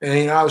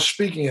 And, I was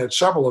speaking at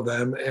several of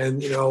them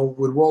and,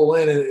 would roll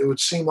in and it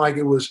would seem like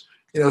it was,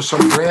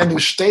 some brand new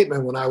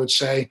statement when I would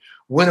say,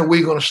 when are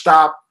we going to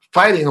stop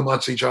fighting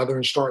amongst each other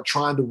and start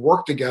trying to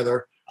work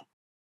together?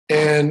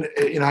 And,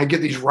 I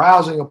get these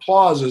rousing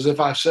applause as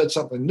if I said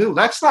something new.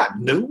 That's not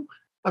new.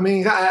 I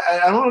mean,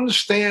 I don't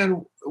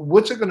understand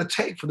what's it going to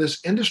take for this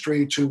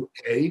industry to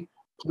A,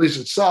 police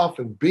itself,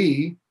 and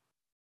B,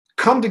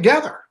 come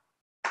together.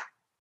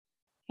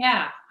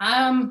 Yeah.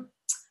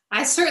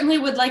 I certainly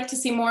would like to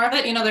see more of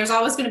it. There's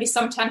always going to be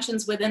some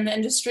tensions within the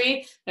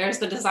industry. There's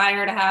the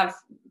desire to have,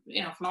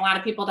 from a lot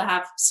of people to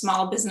have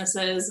small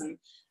businesses and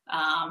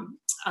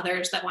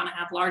others that want to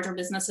have larger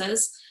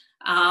businesses.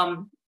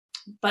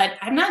 But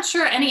I'm not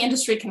sure any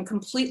industry can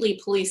completely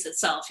police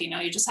itself.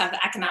 You just have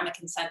the economic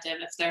incentive.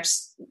 If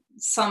there's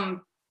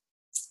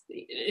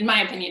in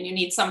my opinion, you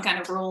need some kind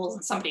of rules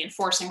and somebody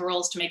enforcing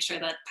rules to make sure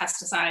that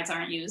pesticides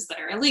aren't used that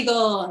are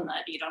illegal and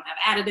that you don't have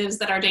additives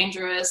that are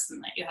dangerous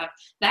and that you have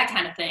that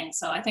kind of thing.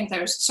 So I think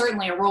there's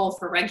certainly a role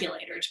for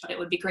regulators, but it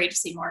would be great to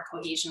see more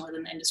cohesion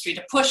within the industry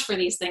to push for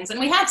these things. And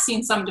we have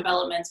seen some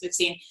developments. We've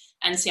seen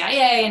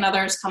NCIA and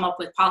others come up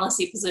with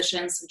policy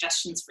positions,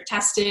 suggestions for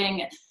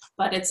testing,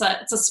 but it's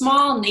a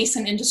small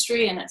nascent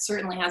industry and it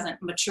certainly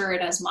hasn't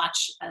matured as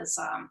much as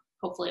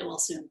hopefully it will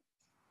soon.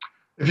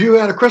 If you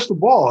had a crystal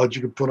ball that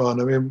you could put on,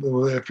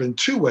 if in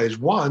two ways.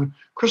 One,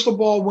 crystal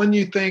ball, when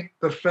you think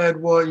the Fed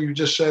will, you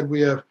just said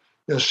we have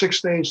 6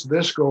 states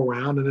this go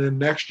around, and then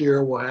next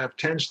year we'll have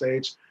 10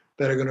 states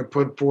that are going to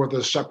put forth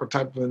a separate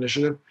type of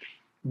initiative.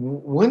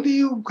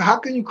 How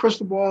can you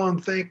crystal ball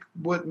and think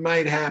what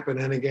might happen?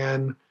 And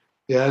again,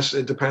 yes,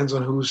 it depends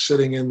on who's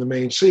sitting in the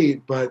main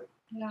seat, but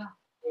yeah.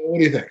 What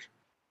do you think?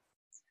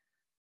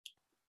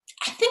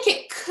 I think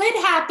it could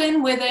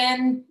happen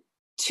within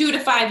 2 to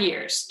 5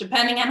 years,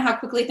 depending on how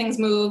quickly things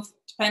move,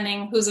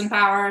 depending who's in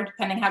power,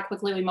 depending how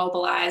quickly we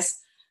mobilize.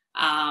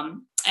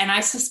 And I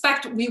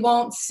suspect we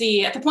won't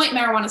see, at the point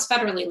marijuana is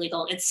federally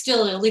legal, it's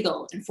still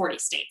illegal in 40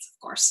 states,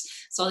 of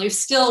course. So you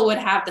still would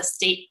have the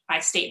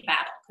state-by-state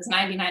battle, because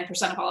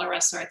 99% of all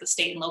arrests are at the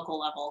state and local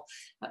level.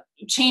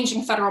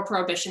 Changing federal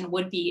prohibition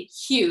would be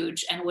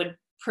huge and would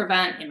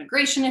prevent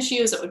immigration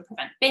issues, it would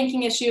prevent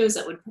banking issues,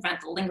 it would prevent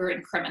the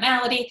lingering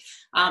criminality,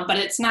 but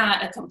it's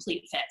not a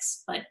complete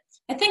fix. But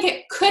I think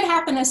it could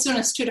happen as soon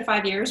as 2 to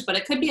 5 years, but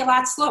it could be a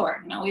lot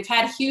slower. We've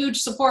had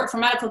huge support for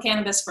medical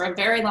cannabis for a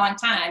very long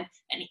time,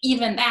 and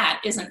even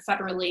that isn't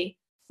federally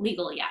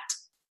legal yet.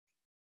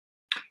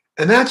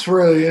 And that's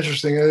really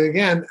interesting. And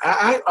again,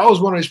 I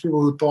was one of these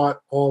people who thought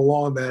all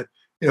along that,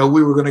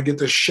 we were going to get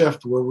this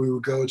shift where we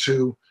would go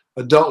to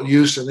adult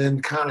use and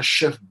then kind of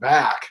shift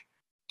back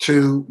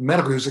to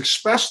medical use,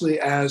 especially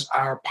as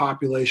our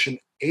population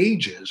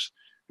ages.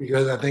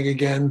 Because I think,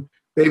 again,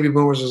 baby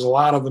boomers, there's a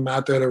lot of them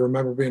out there that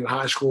remember being in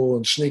high school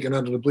and sneaking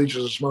under the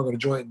bleachers and smoking a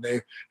joint, and they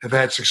have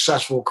had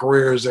successful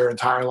careers their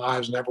entire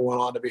lives, never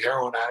went on to be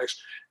heroin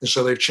addicts. And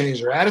so they've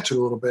changed their attitude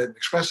a little bit, and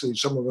especially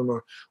some of them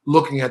are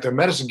looking at their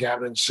medicine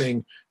cabinet and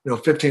seeing,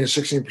 15 to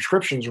 16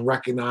 prescriptions and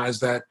recognize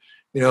that,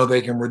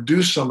 they can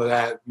reduce some of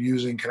that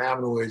using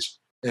cannabinoids.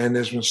 And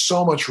there's been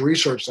so much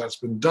research that's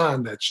been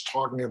done that's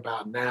talking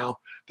about now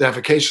the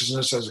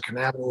efficaciousness as a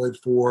cannabinoid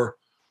for,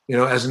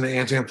 as an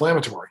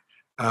anti-inflammatory.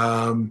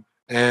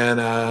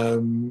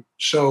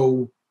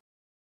 So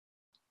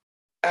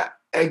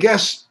I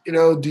guess,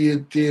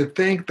 do you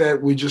think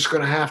that we're just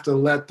going to have to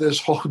let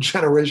this whole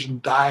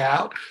generation die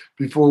out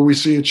before we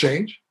see a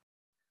change?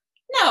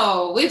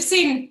 No, we've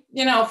seen,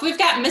 if we've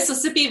got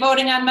Mississippi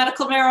voting on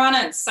medical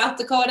marijuana and South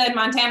Dakota and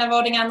Montana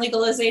voting on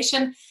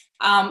legalization,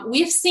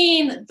 we've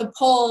seen the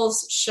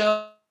polls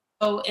show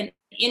an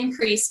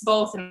increase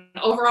both in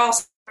overall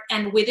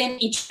and within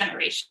each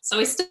generation. So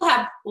we still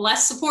have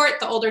less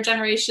support, the older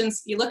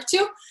generations you look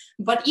to,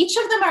 but each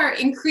of them are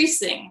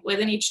increasing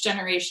within each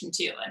generation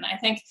too. And I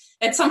think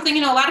it's something,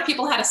 a lot of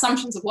people had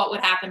assumptions of what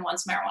would happen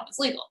once marijuana is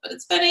legal, but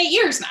it's been 8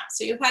 years now.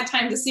 So you've had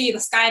time to see the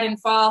sky didn't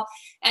fall.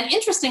 And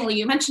interestingly,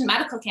 you mentioned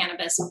medical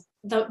cannabis.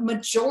 The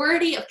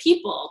majority of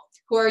people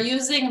who are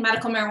using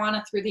medical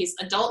marijuana through these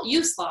adult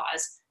use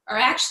laws are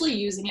actually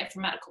using it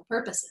for medical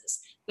purposes.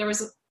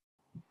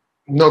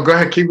 No, go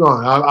ahead. Keep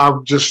going.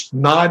 I'm just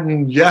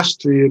nodding yes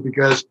to you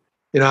because,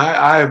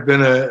 I have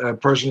been a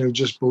person who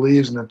just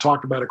believes, and I've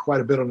talked about it quite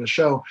a bit on the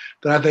show,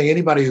 that I think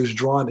anybody who's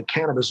drawn to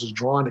cannabis is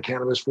drawn to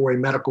cannabis for a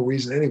medical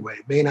reason anyway.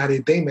 They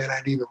may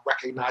not even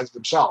recognize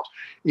themselves,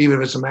 even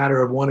if it's a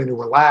matter of wanting to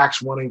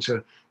relax, wanting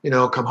to,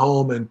 come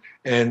home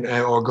and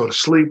or go to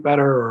sleep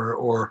better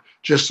or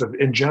just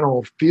in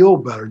general feel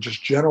better,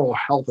 just general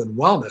health and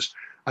wellness.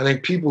 I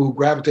think people who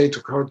gravitate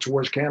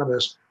towards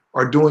cannabis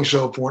are doing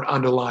so for an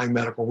underlying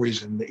medical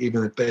reason,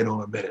 even if they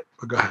don't admit it.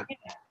 But go ahead.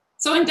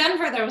 So in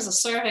Denver, there was a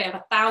survey of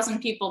 1,000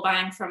 people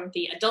buying from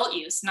the adult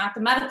use, not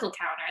the medical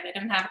counter. They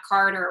didn't have a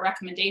card or a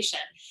recommendation.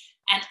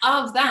 And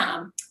of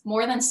them,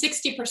 more than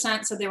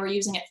 60% said they were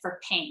using it for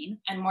pain,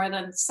 and more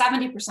than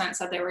 70%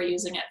 said they were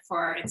using it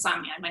for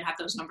insomnia. I might have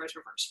those numbers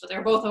reversed, but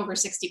they're both over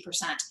 60%.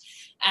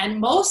 And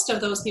most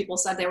of those people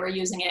said they were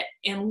using it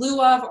in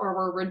lieu of or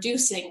were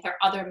reducing their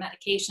other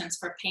medications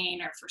for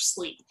pain or for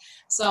sleep.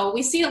 So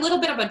we see a little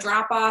bit of a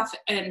drop-off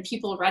in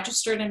people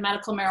registered in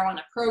medical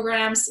marijuana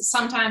programs.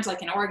 Sometimes,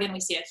 like in Oregon, we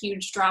see a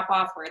huge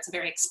drop-off where it's a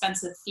very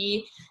expensive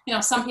fee.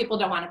 Some people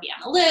don't want to be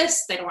on a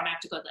list. They don't want to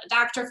have to go to the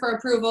doctor for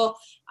approval.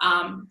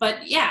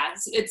 But yeah,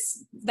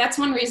 that's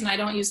one reason I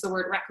don't use the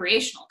word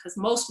recreational, because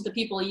most of the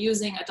people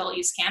using adult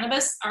use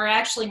cannabis are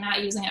actually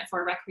not using it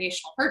for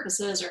recreational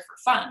purposes or for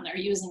fun. They're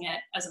using it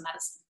as a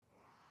medicine.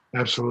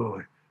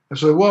 Absolutely.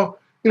 Well,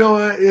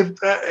 if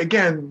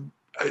again,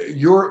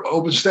 you're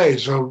open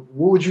stage. So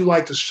what would you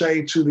like to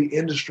say to the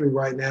industry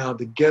right now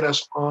to get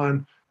us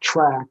on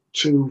track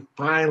to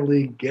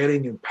finally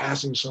getting and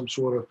passing some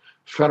sort of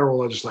federal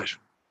legislation?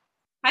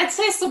 I'd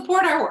say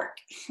support our work.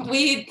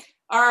 We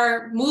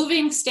are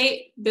moving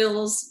state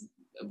bills.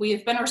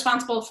 We've been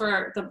responsible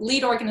for the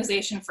lead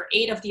organization for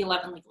 8 of the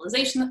 11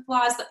 legalization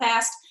laws that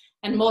passed,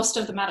 and most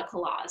of the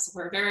medical laws.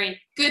 We're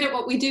very good at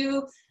what we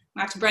do,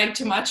 not to brag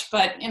too much,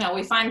 but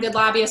we find good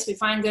lobbyists, we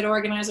find good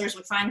organizers,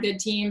 we find good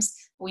teams.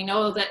 We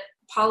know that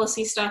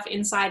policy stuff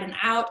inside and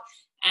out,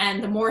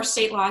 and the more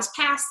state laws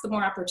pass, the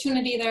more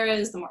opportunity there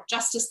is, the more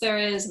justice there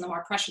is, and the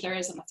more pressure there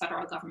is on the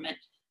federal government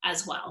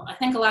as well. I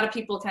think a lot of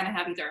people kind of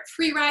have either a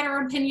free rider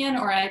opinion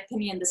or an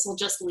opinion this will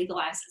just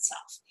legalize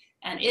itself.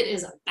 And it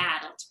is a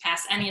battle to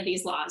pass any of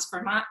these laws.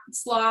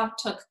 Vermont's law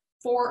took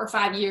 4 or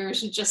 5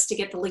 years just to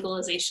get the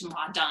legalization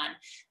law done.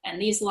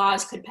 And these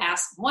laws could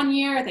pass in 1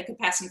 year, they could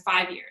pass in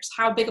 5 years.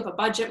 How big of a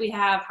budget we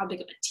have, how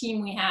big of a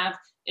team we have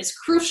is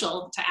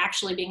crucial to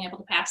actually being able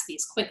to pass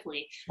these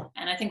quickly.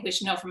 And I think we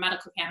should know from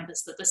medical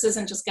cannabis that this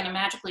isn't just going to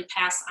magically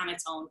pass on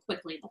its own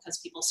quickly because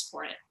people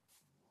support it.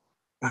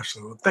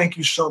 Absolutely. Thank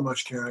you so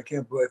much, Karen. I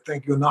can't believe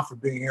thank you enough for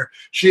being here.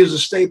 She is the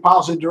state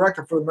policy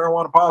director for the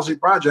Marijuana Policy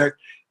Project.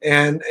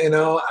 And,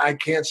 I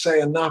can't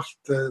say enough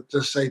to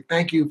say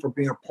thank you for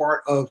being a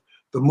part of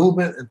the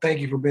movement. And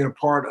thank you for being a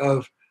part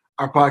of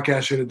our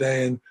podcast here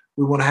today. And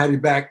we want to have you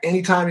back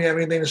anytime you have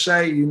anything to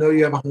say. You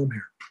have a home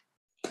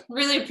here.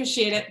 Really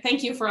appreciate it.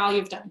 Thank you for all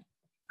you've done.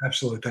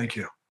 Absolutely. Thank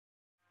you.